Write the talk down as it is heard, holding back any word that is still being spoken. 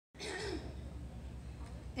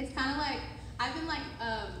It's kind of like, I've been like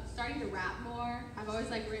starting to rap more. I've always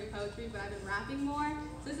like written poetry, but I've been rapping more.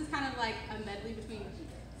 So this is kind of like a medley between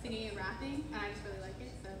singing and rapping, and I just really like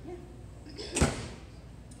it, so yeah.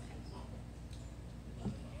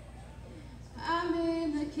 I'm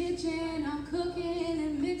in the kitchen, I'm cooking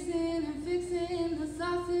and mixing and fixing the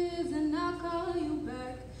sauces, and I'll call you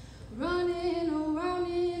back. Running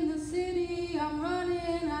around in the city, I'm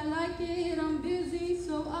running, I like it, I'm busy,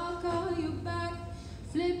 so I'll call you back.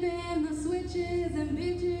 Flipping the switches and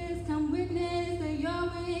bitches come witness that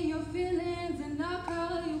you're in your feelings, and I'll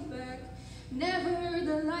call you back. Never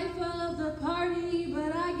the life of the party,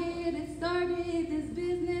 but I get it started, this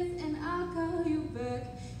business, and I'll call you back.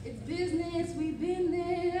 It's business, we've been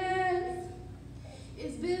this.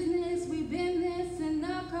 It's business, we've been this, and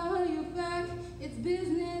I'll call you back. It's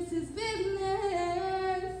business, it's business.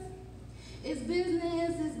 It's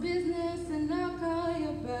business, and I'll call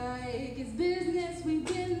you back. It's business, we've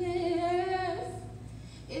been this.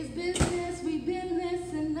 It's business, we've been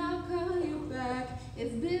this, and I'll call you back.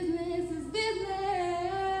 It's business.